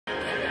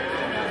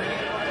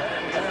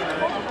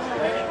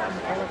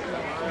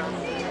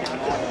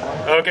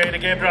Okay, the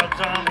game drops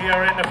down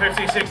here in the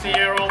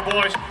 50-60-year-old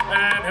boys.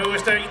 And who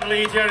is taking the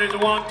lead here is the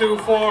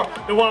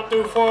 1-2-4. The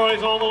 1-2-4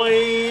 is on the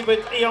lead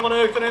with Ian van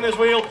Heugden in his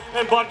wheel.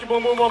 And Bartje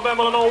Boom Boom on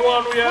Bemmel on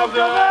 1. We have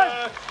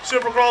the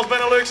Supercross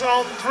Benelux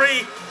on 3.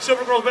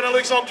 Supercross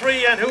Benelux on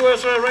 3. And who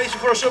is racing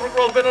for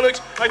Supercross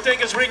Benelux? I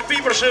think it's Rick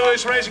Piepers who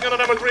is racing on the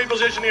number 3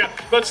 position here.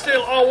 But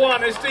still,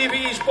 1 is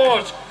TVE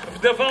Sports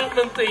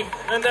development team,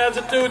 and that's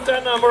a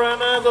 210 number, and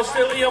that's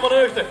still Ian van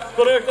Heugden.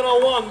 Van Heugden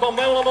on 1, Van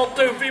Bemmelen on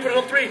 2, Piepers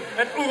on 3,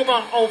 and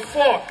Oegema on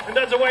 4. And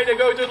that's the way they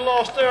go to the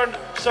last turn.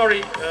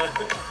 Sorry,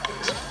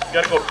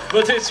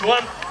 but it's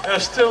one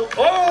still,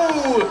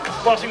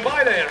 passing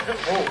by there.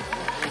 Oh.